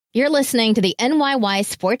You're listening to the NYY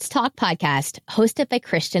Sports Talk podcast, hosted by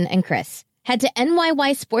Christian and Chris. Head to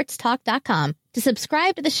NYYSportsTalk.com to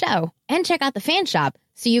subscribe to the show and check out the fan shop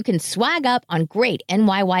so you can swag up on great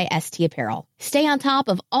NYYST apparel. Stay on top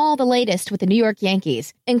of all the latest with the New York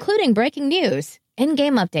Yankees, including breaking news,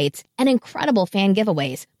 in-game updates, and incredible fan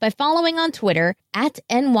giveaways by following on Twitter at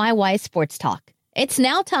NYY Sports Talk. It's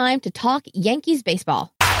now time to talk Yankees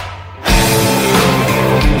baseball.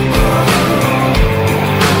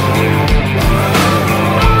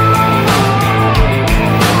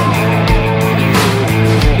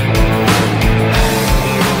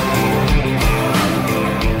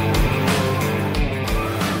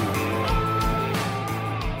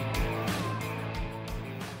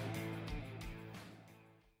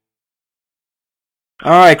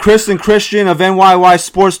 All right, Chris and Christian of NYY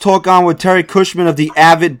Sports Talk on with Terry Cushman of the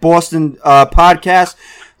Avid Boston podcast.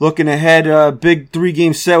 Looking ahead, big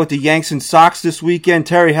 3-game set with the Yanks and Sox this weekend.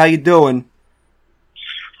 Terry, how you doing?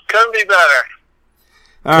 Couldn't be better.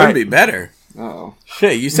 Couldn't be better? Uh-oh.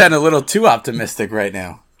 Shit, you sound a little too optimistic right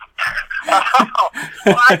now.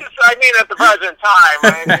 Well, I mean at the present time.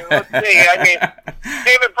 Let's see.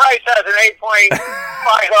 David Price has an 8.50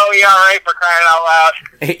 ERA for crying out loud.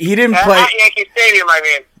 He didn't play at Yankee Stadium,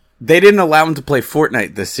 They didn't allow him to play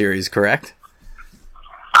Fortnite this series, correct?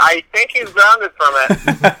 I think he's grounded from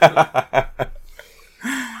it.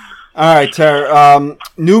 All right, Terry.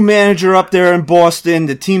 New manager up there in Boston.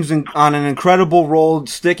 The team's on an incredible roll,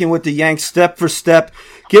 sticking with the Yanks step for step.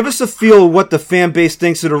 Give us a feel of what the fan base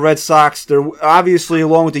thinks of the Red Sox. They're obviously,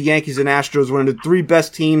 along with the Yankees and Astros, one of the 3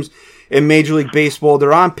 best teams in Major League Baseball.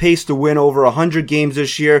 They're on pace to win over 100 games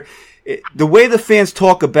this year. The way the fans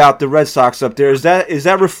talk about the Red Sox up there, is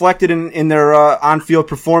that reflected in their on-field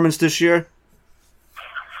performance this year?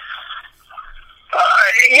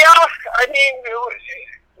 Yeah,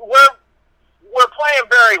 we're playing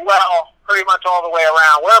very well pretty much all the way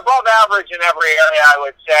around. We're above average in every area, I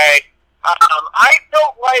would say. I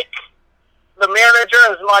don't like the manager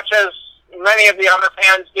as much as many of the other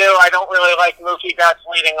fans do. I don't really like Mookie Betts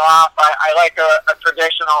leading off. I like a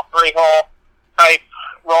traditional 3-hole type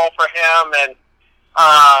role for him, and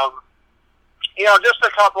just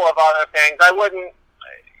a couple of other things. I wouldn't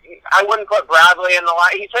put Bradley in the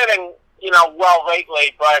line. He's hitting well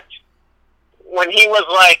lately, but when he was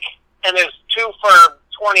in his 2 for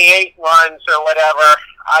 28 runs or whatever,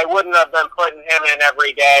 I wouldn't have been putting him in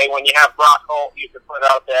every day when you have Brock Holt you could put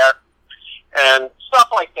out there and stuff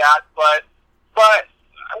like that. But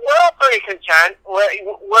we're all pretty content.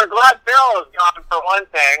 We're glad Farrell is gone for one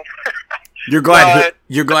thing. You're glad?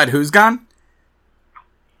 You're glad who's gone?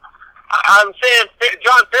 I'm saying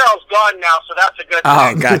John Farrell's gone now, so that's a good thing.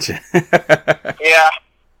 Oh, gotcha. Yeah.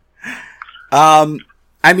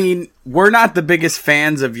 We're not the biggest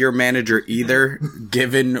fans of your manager either,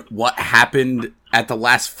 given what happened at the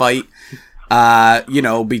last fight,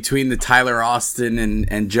 between the Tyler Austin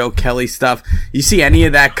and Joe Kelly stuff. You see any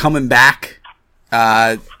of that coming back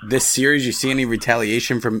this series? You see any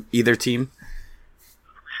retaliation from either team?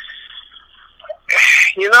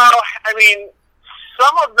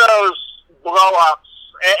 Some of those blow-ups,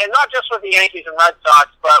 and not just with the Yankees and Red Sox,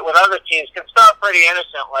 but with other teams, can start pretty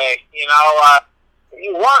innocently.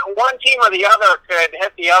 One team or the other could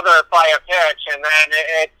hit the other by a pitch, and then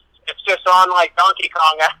it's just on like Donkey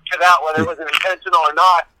Kong after that, whether it was intentional or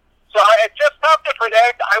not. So it's just tough to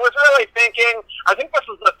predict. I was really thinking, I think this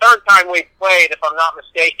was the 3rd time we played, if I'm not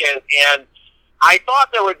mistaken, and I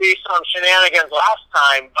thought there would be some shenanigans last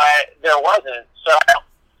time, but there wasn't. So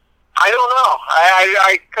I don't know.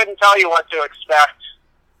 I couldn't tell you what to expect.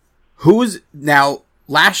 Now,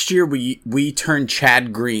 last year we turned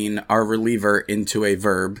Chad Green, our reliever, into a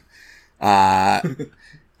verb.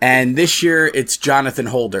 And this year it's Jonathan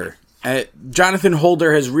Holder. Jonathan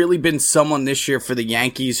Holder has really been someone this year for the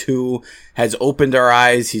Yankees who has opened our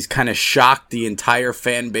eyes. He's kind of shocked the entire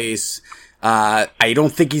fan base. I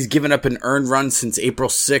don't think he's given up an earned run since April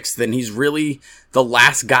 6th, and he's really the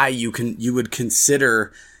last guy you would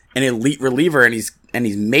consider an elite reliever, and he's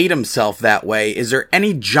made himself that way. Is there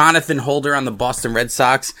any Jonathan Holder on the Boston Red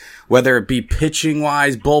Sox, whether it be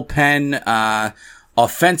pitching-wise, bullpen,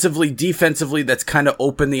 offensively, defensively, that's kind of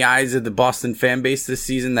opened the eyes of the Boston fan base this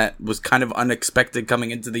season that was kind of unexpected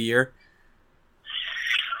coming into the year?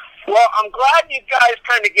 Well, I'm glad you guys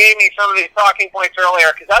kind of gave me some of these talking points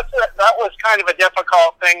earlier, because that was kind of a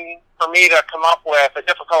difficult thing for me to come up with, a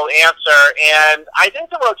difficult answer. And I think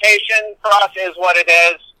the rotation for us is what it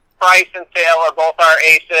is. Price and Sale are both our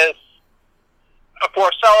aces.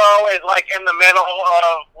 Porcello is in the middle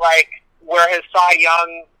of where his Cy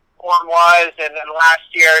Young form was, and then last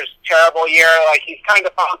year's terrible year. Like, he's kind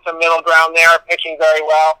of found some middle ground there, pitching very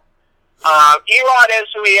well. Erod is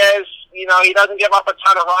who he is. You know, he doesn't give up a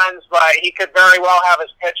ton of runs, but he could very well have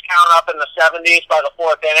his pitch count up in the 70s by the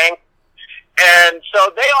fourth inning. And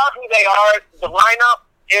so they are who they are. The lineup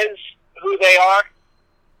is who they are.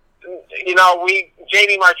 You know,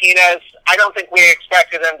 JD Martinez, I don't think we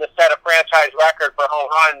expected him to set a franchise record for home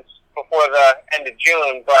runs before the end of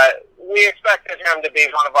June, but we expected him to be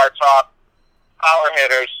one of our top power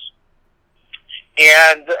hitters.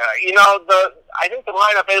 And, you know, I think the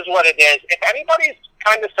lineup is what it is. If anybody's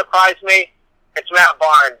kind of surprised me, it's Matt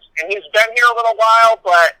Barnes. And he's been here a little while,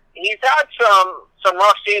 but he's had some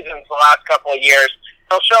rough seasons the last couple of years.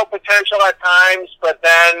 He'll show potential at times, but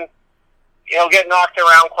then he'll get knocked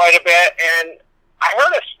around quite a bit. And I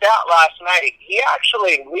heard a stat last night. He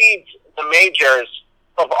actually leads the majors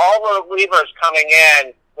of all the relievers coming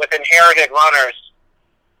in with inherited runners.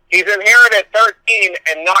 He's inherited 13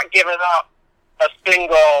 and not given up a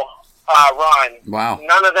single run. Wow.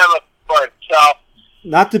 None of them have scored. So,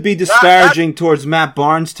 not to be disparaging towards Matt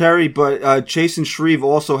Barnes, Terry, but Chasen Shreve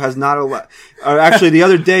also has not allowed. Actually, the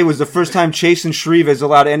other day was the first time Chasen Shreve has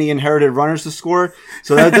allowed any inherited runners to score.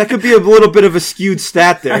 So that could be a little bit of a skewed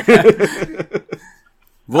stat there.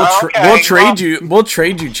 We'll trade you,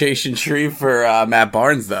 Chasen Shreve for Matt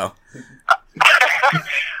Barnes, though.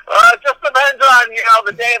 It just depends on, you know,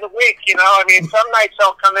 the day of the week. You know, I mean, some nights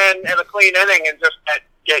he'll come in a clean inning and just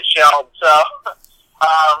get shelled. So.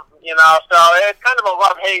 You know, so it's kind of a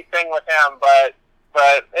love-hate thing with him, but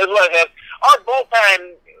it's what it is. Our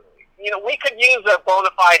bullpen, you know, we could use a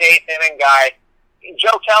bona fide eighth-inning guy.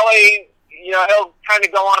 Joe Kelly, you know, he'll kind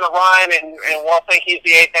of go on a run, and we'll think he's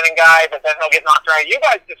the eighth-inning guy, but then he'll get knocked around. You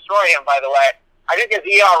guys destroy him, by the way. I think his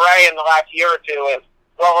ERA in the last year or two is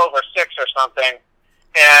well over 6 or something.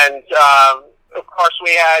 And, of course,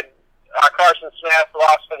 we had Carson Smith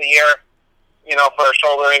lost for the year, you know, for a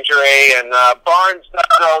shoulder injury, and Barnes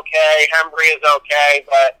does okay, Hembry is okay,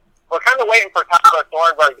 but we're kind of waiting for Tyler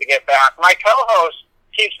Thornburg to get back. My co-host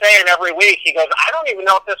keeps saying every week, he goes, I don't even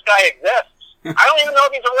know if this guy exists. I don't even know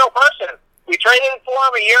if he's a real person. We traded for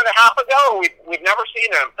him a year and a half ago, we've never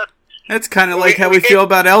seen him. That's kind of like how we feel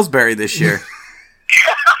about Ellsbury this year.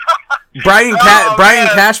 Brian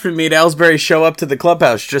Cashman made Ellsbury show up to the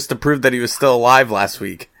clubhouse just to prove that he was still alive last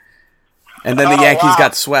week. And then the Yankees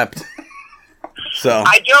got swept. So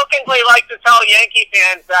I jokingly like to tell Yankee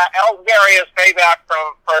fans that Ellsbury is payback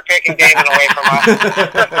for taking Damon away from us.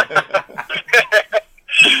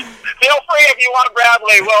 Feel free if you want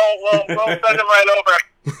Bradley. We'll send him right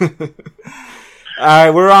over. All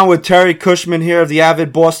right, we're on with Terry Cushman here of the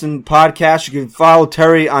Avid Boston podcast. You can follow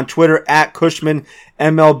Terry on Twitter at Cushman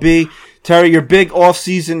MLB. Terry, your big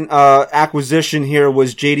offseason acquisition here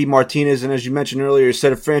was JD Martinez, and as you mentioned earlier, you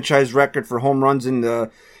set a franchise record for home runs in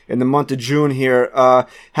the month of June here.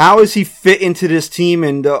 How does he fit into this team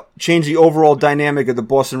and change the overall dynamic of the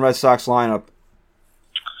Boston Red Sox lineup?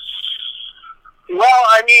 Well,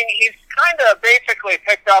 I mean, he's kind of basically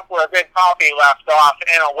picked up where Big Papi left off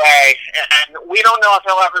in a way, and we don't know if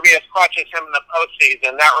he'll ever be as clutch as him in the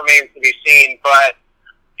postseason. That remains to be seen, but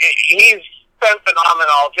he's been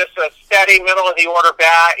phenomenal. Just a steady middle-of-the-order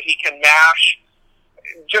bat. He can mash.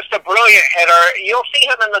 Just a brilliant hitter. You'll see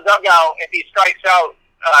him in the dugout if he strikes out,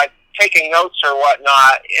 taking notes or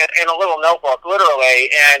whatnot in a little notebook,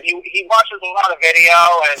 literally. And he watches a lot of video,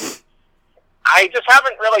 and I just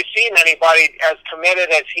haven't really seen anybody as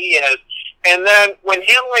committed as he is. And then when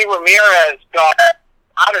Hanley Ramirez got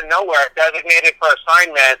out of nowhere designated for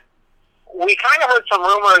assignment, we kind of heard some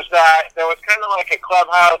rumors that there was kind of like a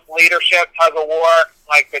clubhouse leadership tug of war,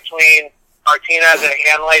 like between Martinez and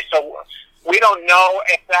Hanley. So we don't know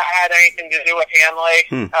if that had anything to do with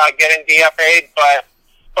Hanley getting DFA'd,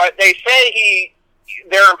 but they say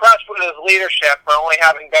they're impressed with his leadership for only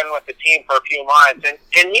having been with the team for a few months. And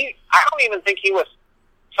I don't even think he was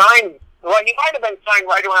signed. Well, he might have been signed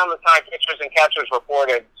right around the time pitchers and catchers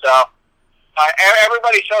reported. So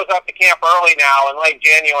everybody shows up to camp early now in late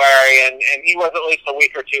January, and he was at least a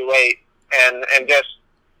week or two late, and just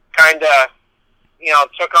kind of, you know,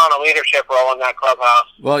 took on a leadership role in that clubhouse.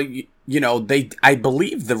 Well, you know, I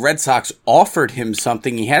believe the Red Sox offered him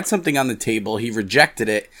something. He had something on the table. He rejected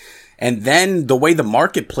it. And then the way the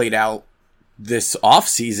market played out this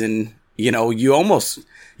offseason, you know, you almost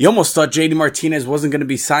thought JD Martinez wasn't going to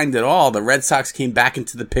be signed at all. The Red Sox came back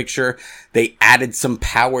into the picture. They added some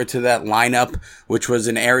power to that lineup, which was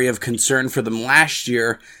an area of concern for them last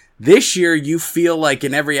year. This year, you feel like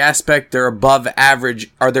in every aspect they're above average.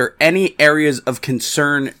 Are there any areas of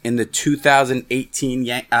concern in the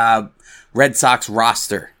 2018 Red Sox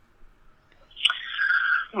roster?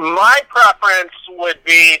 My preference would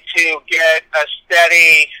be to get a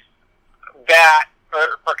steady bat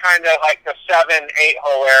for kind of like the 7-8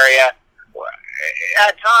 hole area.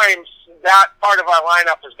 At times, that part of our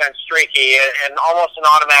lineup has been streaky and almost an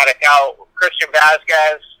automatic out. Christian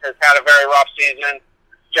Vasquez has had a very rough season.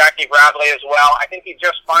 Jackie Bradley as well. I think he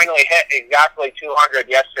just finally hit exactly 200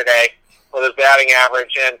 yesterday with his batting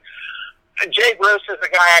average. And Jay Bruce is a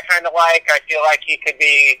guy I kind of like. I feel like he could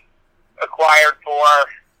be acquired for,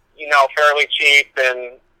 fairly cheap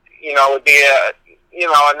and, would be a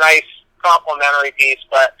nice complimentary piece.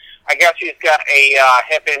 But I guess he's got a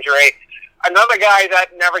hip injury. Another guy that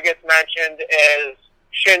never gets mentioned is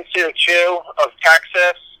Shin-Soo Choo of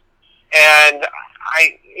Texas. And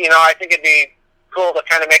I think it'd be cool to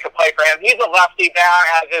kind of make a play for him. He's a lefty bat,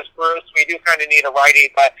 as is Bruce. We do kind of need a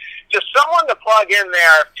righty, but just someone to plug in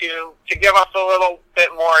there to give us a little bit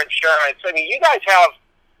more insurance. I mean, you guys have,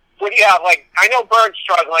 what do you have? Like, I know Bird's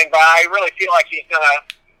struggling, but I really feel like he's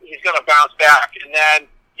gonna bounce back. And then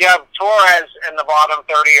you have Torres in the bottom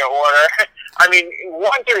 30 order. I mean,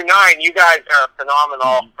 1 through 9, you guys are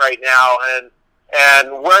phenomenal right now,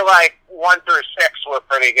 and we're like 1 through 6. We're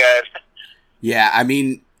pretty good. Yeah, I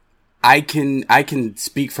mean, I can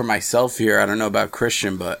speak for myself here. I don't know about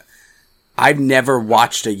Christian, but I've never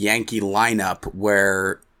watched a Yankee lineup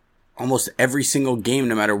where almost every single game,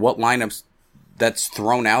 no matter what lineups that's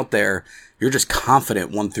thrown out there, you're just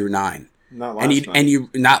confident 1 through 9. Not last night. And you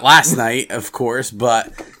not last night, of course,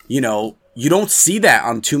 but you don't see that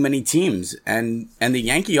on too many teams, and the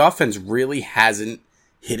Yankee offense really hasn't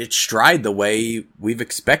hit its stride the way we've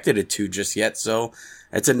expected it to just yet. So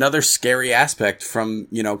it's another scary aspect from,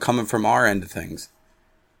 coming from our end of things.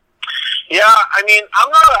 Yeah, I mean, I'm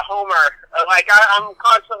not a homer. Like, I'm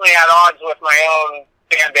constantly at odds with my own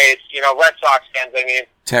fan base, Red Sox fans, I mean.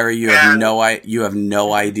 Terry, you have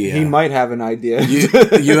no idea. He might have an idea.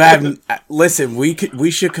 You have, listen,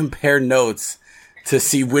 we should compare notes to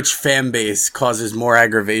see which fan base causes more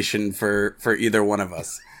aggravation for either one of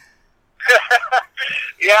us.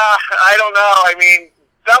 Yeah, I don't know. I mean,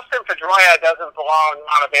 Dustin Pedroia doesn't belong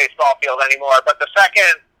on a baseball field anymore, but the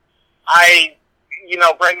second I,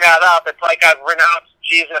 bring that up, it's like I've renounced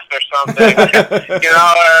Jesus or something,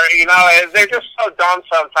 they're just so dumb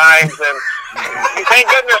sometimes, and thank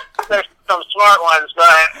goodness there's some smart ones,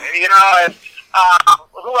 but,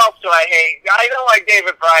 who else do I hate? I don't like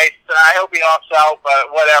David Price. I hope he opts out,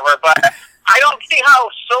 but whatever. But I don't see how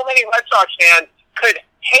so many Red Sox fans could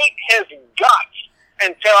hate his guts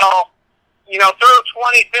until, through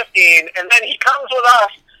 2015, and then he comes with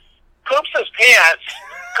us, poops his pants,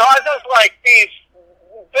 causes, like, these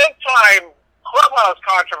big-time clubhouse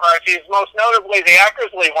controversies, most notably the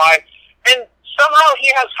Eckersley one, and somehow he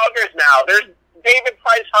has huggers now. There's David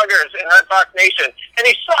Price huggers in Red Sox Nation, and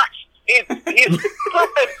he sucks. He's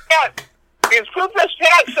pooped his pants. He's pooped his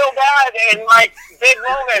pants so bad in, like, big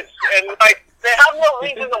moments, and, like, they have no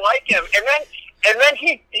reason to like him. And then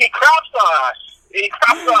he craps on us. He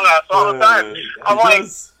craps on us all the time. I'm like,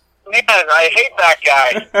 man, I hate that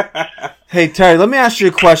guy. Hey, Terry, let me ask you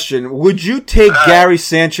a question. Would you take Gary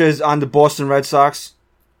Sanchez on the Boston Red Sox?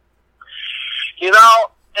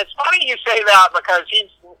 It's funny you say that because he's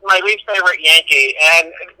my least favorite Yankee.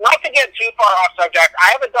 And not to get too far off subject,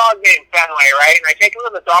 I have a dog named Fenway, right? And I take him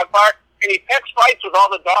to the dog park, and he picks fights with all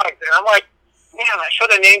the dogs. And I'm like, man, I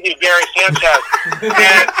should have named you Gary Sanchez.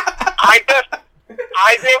 And I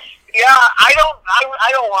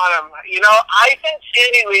don't want him. I think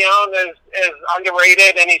Sandy Leon is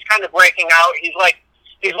underrated, and he's kind of breaking out. He's like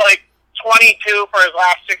 22 for his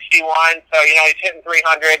last 61, so he's hitting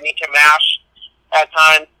 300, and he can mash at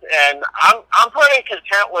times. And I'm pretty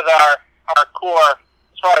content with our core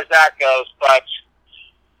as far as that goes. But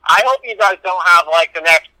I hope you guys don't have like the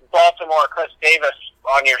next Baltimore Chris Davis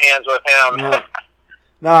on your hands with him.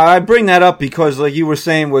 No, I bring that up because, like you were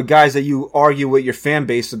saying, with guys that you argue with your fan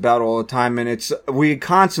base about all the time, and we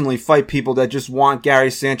constantly fight people that just want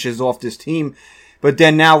Gary Sanchez off this team. But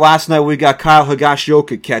then now, last night, we got Kyle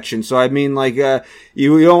Higashioka catching. So, I mean, like,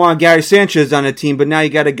 you don't want Gary Sanchez on the team, but now you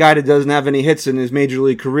got a guy that doesn't have any hits in his major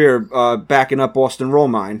league career backing up Austin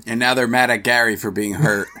Romine. And now they're mad at Gary for being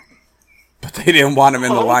hurt. But they didn't want him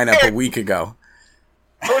in the lineup a week ago.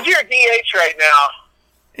 Who's your DH right now?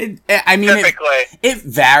 It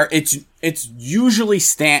varies. It's usually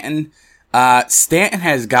Stanton. Stanton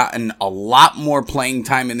has gotten a lot more playing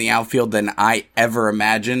time in the outfield than I ever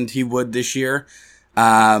imagined he would this year,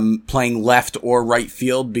 playing left or right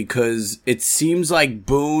field, because it seems like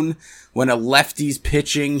Boone, when a lefty's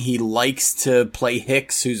pitching, he likes to play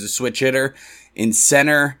Hicks, who's a switch hitter, in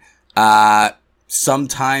center.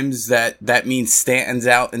 sometimes that means Stanton's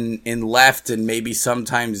out in left, and maybe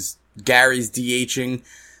sometimes Gary's DHing.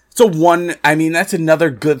 That's another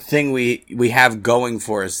good thing we have going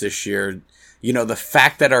for us this year. You know, the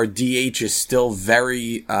fact that our DH is still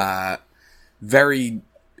very, very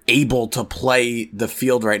able to play the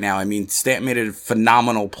field right now. I mean, Stanton made a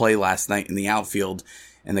phenomenal play last night in the outfield,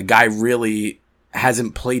 and the guy really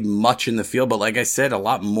hasn't played much in the field, but like I said, a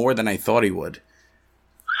lot more than I thought he would.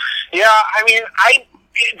 Yeah, I mean,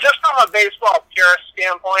 just from a baseball purist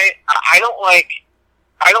standpoint, I don't like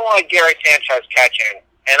Gary Sanchez catching,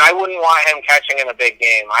 and I wouldn't want him catching in a big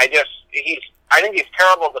game. I think he's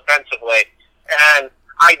terrible defensively, and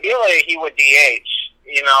ideally he would DH,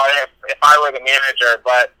 you know, if I were the manager.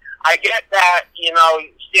 But I get that, you know,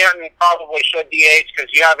 Stanton probably should DH because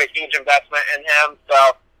you have a huge investment in him,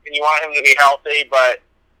 so and you want him to be healthy. But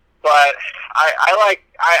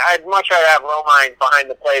I'd much rather have Romine behind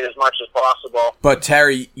the plate as much as possible. But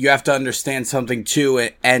Terry, you have to understand something too,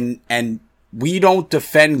 and we don't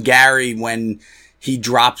defend Gary when he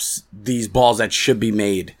drops these balls that should be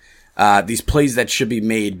made, these plays that should be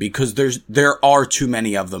made, because there are too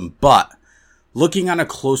many of them. But looking on a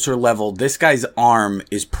closer level, this guy's arm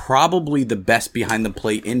is probably the best behind the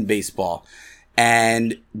plate in baseball.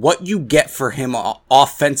 And what you get for him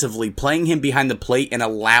offensively, playing him behind the plate and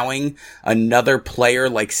allowing another player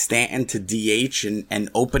like Stanton to DH and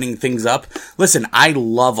opening things up. Listen, I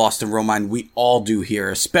love Austin Romine. We all do here,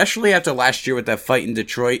 especially after last year with that fight in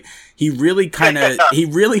Detroit. He really kind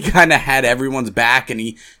of had everyone's back, and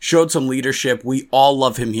he showed some leadership. We all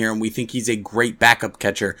love him here, and we think he's a great backup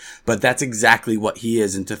catcher. But that's exactly what he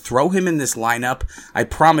is. And to throw him in this lineup, I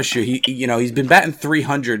promise you, he's been batting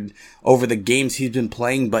 300 over the games he's been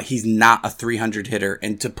playing, but he's not a 300 hitter.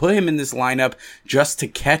 And to put him in this lineup just to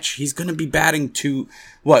catch, he's going to be batting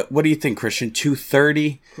what do you think, Christian?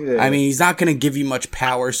 230? Yeah. I mean, he's not going to give you much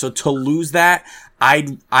power. So to lose that,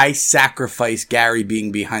 I sacrifice Gary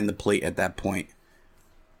being behind the plate at that point.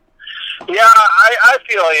 Yeah, I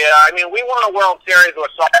feel you. I mean, we won a World Series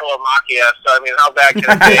with Salo Makia, so I mean, how bad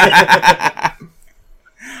can it be?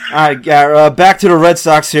 All right, Gary, back to the Red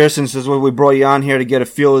Sox here, since this is what we brought you on here to get a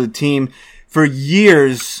feel of the team. For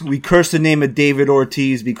years, we cursed the name of David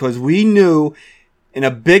Ortiz because we knew in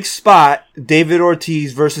a big spot, David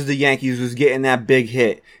Ortiz versus the Yankees was getting that big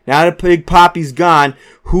hit. Now that Big Papi's gone,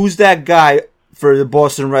 who's that guy for the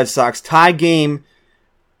Boston Red Sox? Tie game,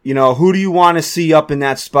 you know, who do you want to see up in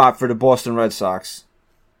that spot for the Boston Red Sox?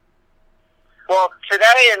 Well,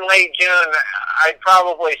 today in late June, I'd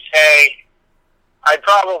probably say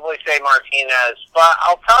Martinez, but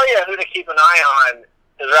I'll tell you who to keep an eye on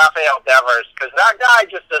is Rafael Devers, because that guy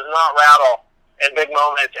just does not rattle in big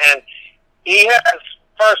moments, and he has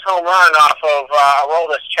first home run off of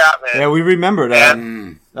Aroldis Chapman. Yeah, we remember that.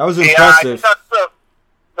 That was impressive. Yeah, that's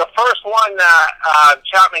the first one that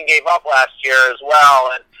Chapman gave up last year as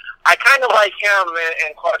well, and I kind of like him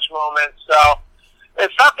in clutch moments, so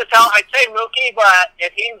it's tough to tell. I'd say Mookie, but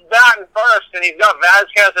if he's batting first and he's got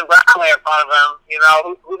Vasquez and Bradley in front of him, you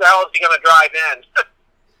know, who the hell is he going to drive in?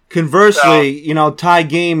 Conversely, you know, tie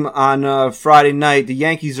game on Friday night, the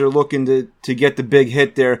Yankees are looking to get the big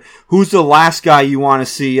hit there. Who's the last guy you want to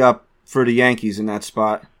see up for the Yankees in that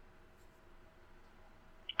spot?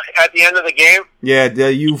 At the end of the game? Yeah,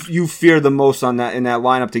 you fear the most in that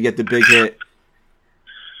lineup to get the big hit.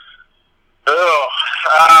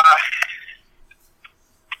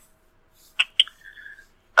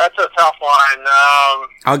 That's a tough one.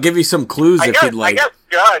 I'll give you some clues if you'd like. I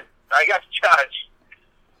guess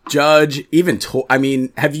Judge, even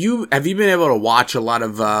have you been able to watch a lot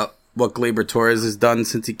of what Gleyber Torres has done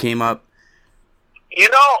since he came up? You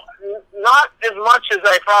know, not as much as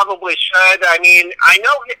I probably should. I mean, I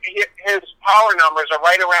know his power numbers are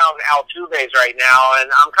right around Altuve's right now, and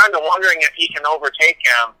I'm kind of wondering if he can overtake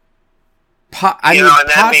him.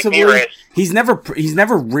 Possibly. He's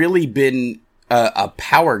never really been a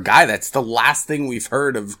power guy. That's the last thing we've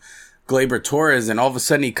heard of Gleyber Torres, and all of a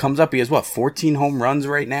sudden he comes up. He has 14 home runs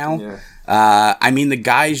right now. Yeah. I mean, the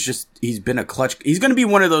guy's he's been a clutch. He's going to be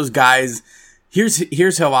one of those guys.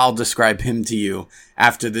 Here's how I'll describe him to you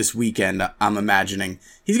after this weekend. I'm imagining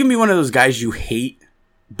he's going to be one of those guys you hate,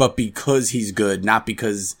 but because he's good, not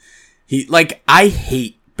because I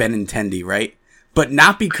hate Benintendi, right? But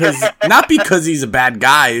not because he's a bad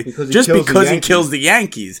guy, just because he kills the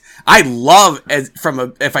Yankees. I love,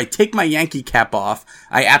 if I take my Yankee cap off,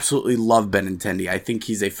 I absolutely love Benintendi. I think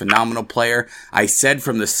he's a phenomenal player. I said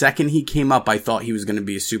from the second he came up, I thought he was going to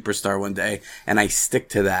be a superstar one day, and I stick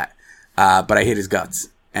to that. But I hate his guts.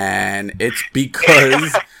 And it's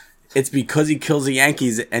because he kills the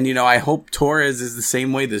Yankees. And, you know, I hope Torres is the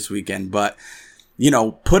same way this weekend. But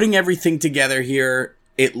putting everything together here,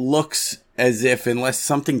 it looks as if unless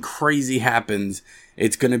something crazy happens,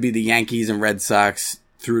 it's going to be the Yankees and Red Sox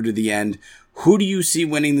through to the end. Who do you see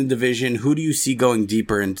winning the division? Who do you see going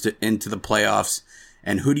deeper into the playoffs?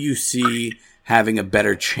 And who do you see having a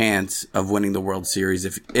better chance of winning the World Series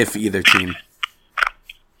if either team?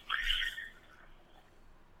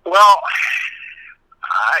 Well,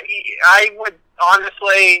 I would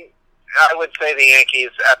say the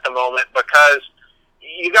Yankees at the moment, because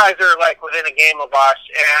you guys are like within a game of us,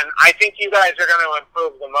 and I think you guys are going to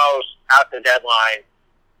improve the most at the deadline.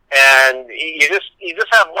 And you just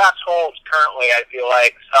have less holes currently, I feel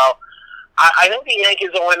like. So I think the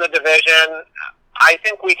Yankees will win the division. I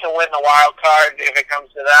think we can win the wild card if it comes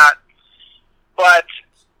to that. But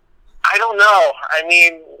I don't know. I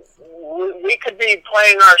mean, we could be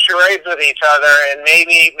playing our charades with each other, and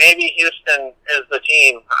maybe Houston is the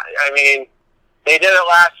team. I mean, they did it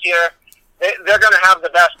last year. They're going to have the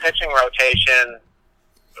best pitching rotation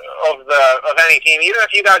of any team. Even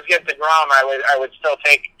if you guys get DeGrom, I would still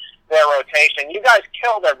take their rotation. You guys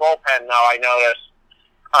killed their bullpen, though, I noticed.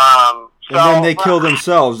 And then they killed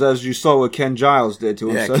themselves, as you saw what Ken Giles did to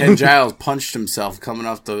himself. Yeah, Ken Giles punched himself coming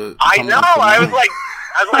off the... I know. I was like,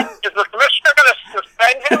 is the commissioner going to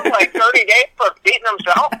suspend him like 30 days for beating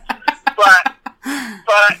himself? But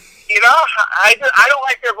I don't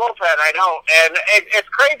like their bullpen. I don't. And it's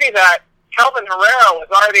crazy that Kelvin Herrera was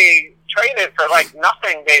already traded for like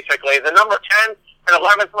nothing, basically. The number 10 and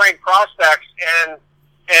 11th ranked prospects in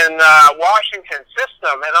Washington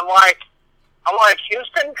system, and I'm like,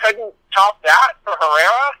 Houston couldn't top that for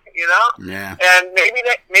Herrera, Yeah. And maybe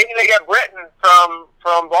they get Britton from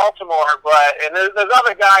Baltimore, and there's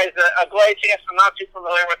other guys. Iglesias, I'm not too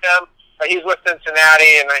familiar with him, but he's with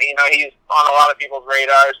Cincinnati, and he's on a lot of people's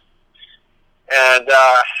radars. And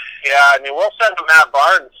I mean, we'll send them Matt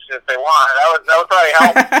Barnes if they want. That would probably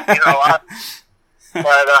help, a lot. But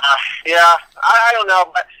I don't know.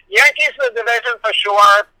 But Yankees in the division for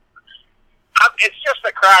sure. It's just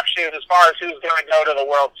a crapshoot as far as who's going to go to the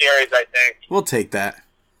World Series, I think. We'll take that.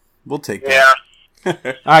 Yeah. All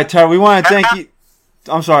right, Terry, we want to thank you.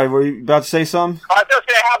 I'm sorry, were you about to say something? I was just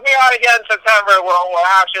going to have me on again in September. We'll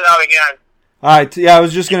hash it out again. All right, I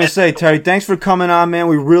was just going to say, Terry, thanks for coming on, man.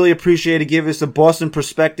 We really appreciate it. Give us a Boston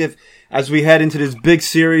perspective as we head into this big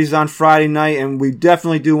series on Friday night, and we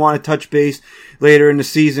definitely do want to touch base later in the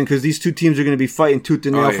season because these two teams are going to be fighting tooth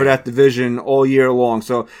and nail for that division all year long.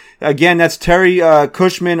 So, again, that's Terry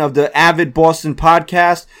Cushman of the Avid Boston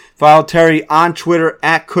podcast. Follow Terry on Twitter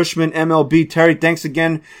at Cushman MLB. Terry, thanks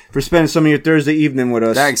again for spending some of your Thursday evening with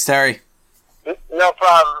us. Thanks, Terry. No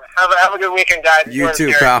problem. Have a good weekend, guys. You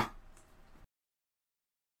too, pal.